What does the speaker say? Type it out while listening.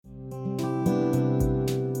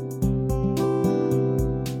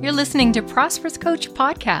You're listening to Prosperous Coach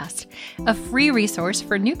Podcast, a free resource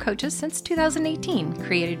for new coaches since 2018,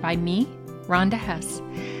 created by me, Rhonda Hess.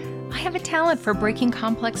 I have a talent for breaking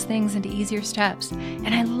complex things into easier steps,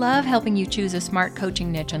 and I love helping you choose a smart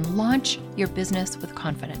coaching niche and launch your business with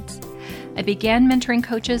confidence. I began mentoring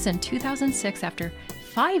coaches in 2006 after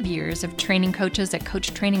 5 years of training coaches at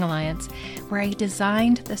Coach Training Alliance, where I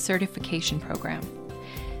designed the certification program.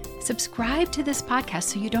 Subscribe to this podcast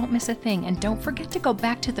so you don't miss a thing, and don't forget to go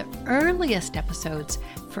back to the earliest episodes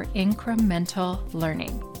for incremental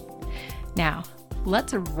learning. Now,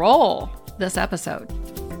 let's roll this episode.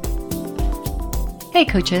 Hey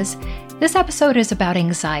coaches, this episode is about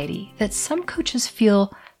anxiety that some coaches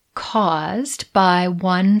feel caused by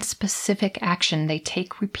one specific action they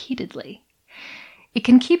take repeatedly. It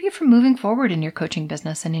can keep you from moving forward in your coaching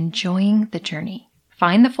business and enjoying the journey.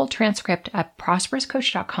 Find the full transcript at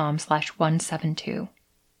prosperouscoach.com/172.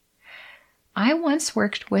 I once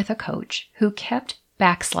worked with a coach who kept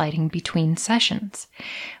backsliding between sessions.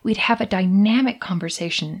 We'd have a dynamic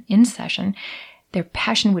conversation in session. Their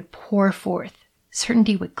passion would pour forth.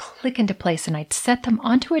 Certainty would click into place, and I'd set them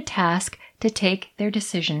onto a task to take their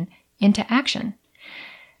decision into action.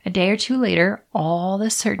 A day or two later, all the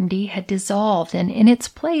certainty had dissolved, and in its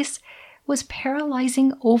place was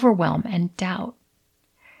paralyzing overwhelm and doubt.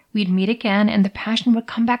 We'd meet again, and the passion would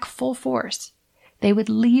come back full force. They would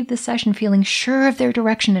leave the session feeling sure of their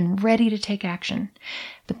direction and ready to take action.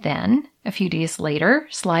 But then, a few days later,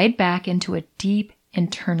 slide back into a deep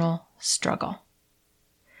internal struggle.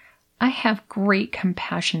 I have great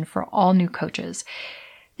compassion for all new coaches.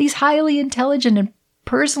 These highly intelligent and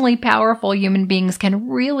personally powerful human beings can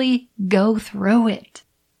really go through it.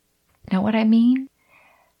 Know what I mean?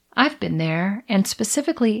 I've been there, and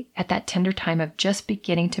specifically at that tender time of just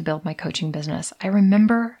beginning to build my coaching business, I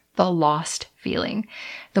remember the lost feeling,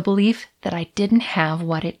 the belief that I didn't have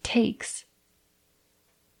what it takes.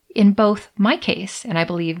 In both my case, and I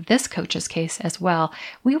believe this coach's case as well,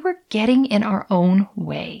 we were getting in our own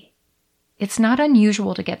way. It's not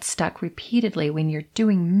unusual to get stuck repeatedly when you're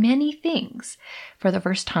doing many things for the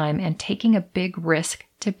first time and taking a big risk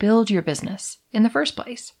to build your business in the first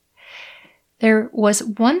place. There was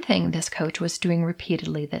one thing this coach was doing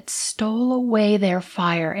repeatedly that stole away their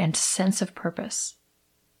fire and sense of purpose.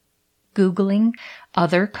 Googling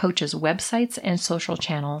other coaches' websites and social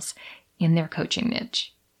channels in their coaching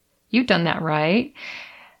niche. You've done that, right?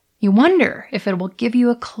 You wonder if it will give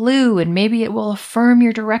you a clue and maybe it will affirm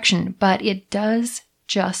your direction, but it does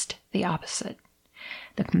just the opposite.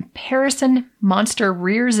 The comparison monster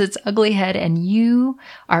rears its ugly head and you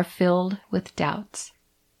are filled with doubts.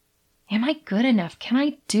 Am I good enough? Can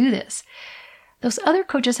I do this? Those other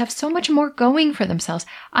coaches have so much more going for themselves.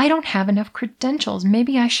 I don't have enough credentials.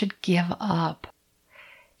 Maybe I should give up.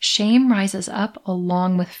 Shame rises up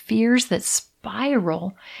along with fears that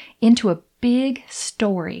spiral into a big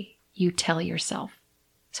story you tell yourself.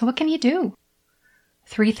 So what can you do?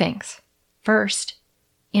 3 things. First,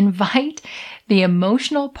 invite the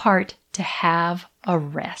emotional part to have a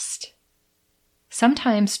rest.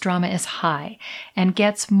 Sometimes drama is high and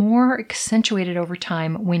gets more accentuated over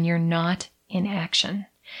time when you're not in action.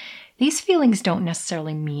 These feelings don't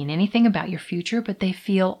necessarily mean anything about your future, but they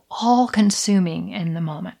feel all-consuming in the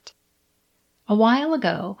moment. A while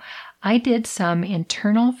ago, I did some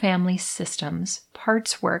internal family systems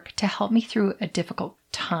parts work to help me through a difficult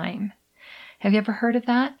time. Have you ever heard of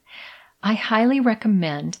that? I highly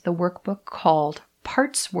recommend the workbook called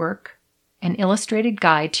Parts Work: An Illustrated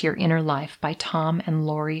Guide to Your Inner Life by Tom and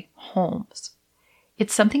Lori Holmes.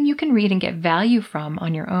 It's something you can read and get value from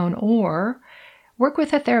on your own, or work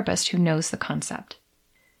with a therapist who knows the concept.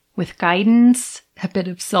 With guidance, a bit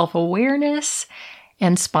of self-awareness,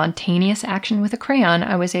 and spontaneous action with a crayon,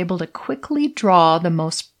 I was able to quickly draw the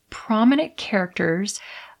most prominent characters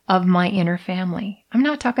of my inner family. I'm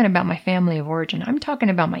not talking about my family of origin. I'm talking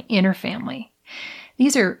about my inner family.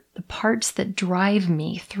 These are the parts that drive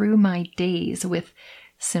me through my days with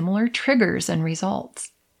similar triggers and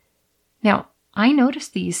results. Now, I notice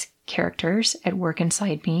these characters at work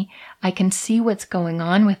inside me. I can see what's going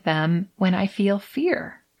on with them when I feel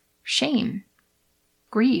fear, shame,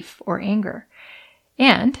 grief, or anger.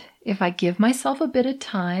 And if I give myself a bit of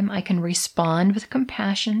time, I can respond with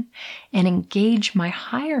compassion and engage my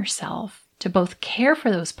higher self to both care for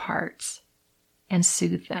those parts and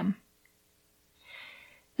soothe them.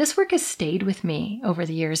 This work has stayed with me over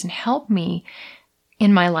the years and helped me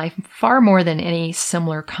in my life far more than any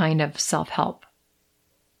similar kind of self-help.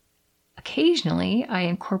 Occasionally, I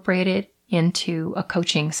incorporate it into a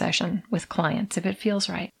coaching session with clients if it feels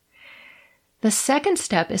right. The second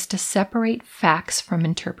step is to separate facts from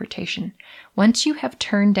interpretation. Once you have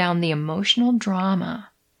turned down the emotional drama,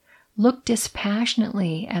 look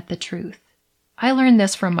dispassionately at the truth. I learned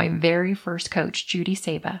this from my very first coach, Judy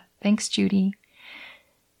Saba. Thanks, Judy.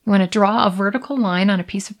 You want to draw a vertical line on a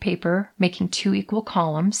piece of paper, making 2 equal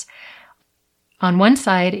columns. On one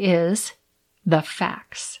side is the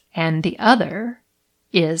facts, and the other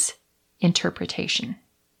is interpretation.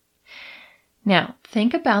 Now,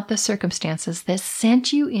 think about the circumstances that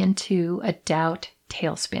sent you into a doubt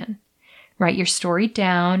tailspin. Write your story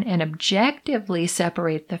down and objectively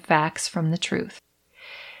separate the facts from the truth.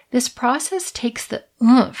 This process takes the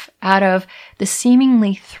oomph out of the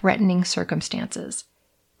seemingly threatening circumstances.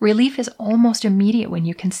 Relief is almost immediate when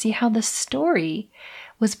you can see how the story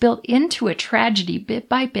was built into a tragedy bit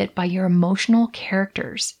by bit by your emotional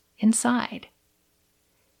characters inside.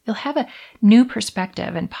 You'll have a new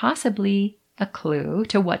perspective and possibly a clue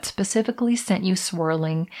to what specifically sent you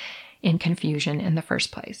swirling in confusion in the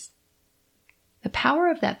first place. The power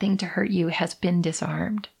of that thing to hurt you has been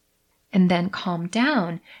disarmed. And then calmed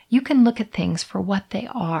down, you can look at things for what they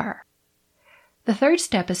are. The third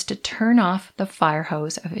step is to turn off the fire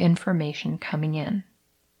hose of information coming in.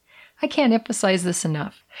 I can't emphasize this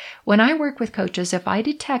enough. When I work with coaches, if I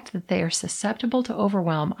detect that they are susceptible to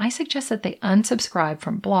overwhelm, I suggest that they unsubscribe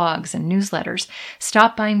from blogs and newsletters,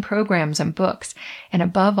 stop buying programs and books, and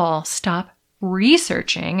above all, stop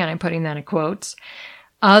researching, and I'm putting that in quotes,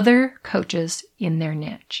 other coaches in their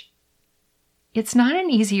niche. It's not an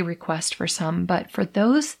easy request for some, but for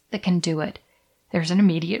those that can do it, there's an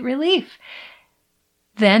immediate relief.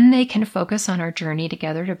 Then they can focus on our journey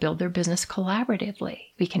together to build their business collaboratively.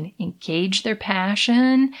 We can engage their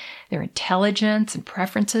passion, their intelligence and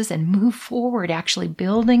preferences, and move forward actually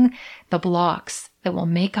building the blocks that will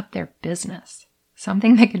make up their business,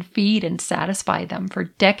 something that can feed and satisfy them for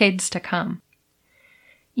decades to come.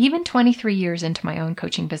 Even 23 years into my own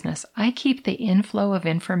coaching business, I keep the inflow of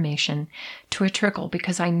information to a trickle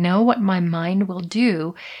because I know what my mind will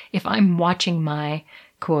do if I'm watching my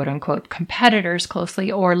quote-unquote competitors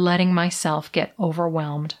closely or letting myself get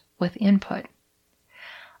overwhelmed with input.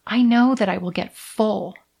 I know that I will get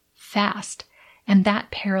full fast, and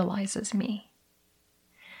that paralyzes me.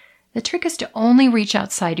 The trick is to only reach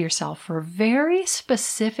outside yourself for very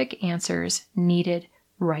specific answers needed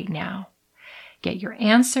right now. Get your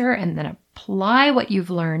answer and then apply what you've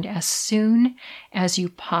learned as soon as you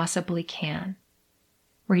possibly can.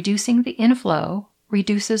 Reducing the inflow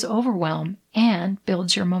reduces overwhelm and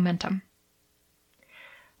builds your momentum.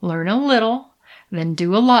 Learn a little, then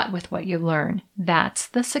do a lot with what you learn. That's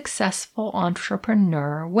the successful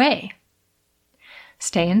entrepreneur way.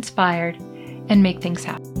 Stay inspired and make things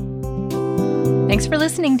happen. Thanks for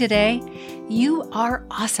listening today. You are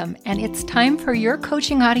awesome, and it's time for your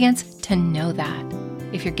coaching audience to know that.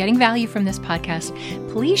 If you're getting value from this podcast,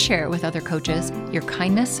 please share it with other coaches. Your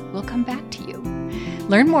kindness will come back to you.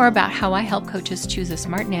 Learn more about how I help coaches choose a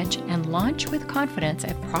smart niche and launch with confidence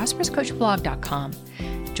at prosperouscoachblog.com.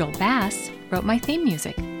 Joel Bass wrote my theme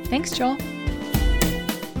music. Thanks, Joel.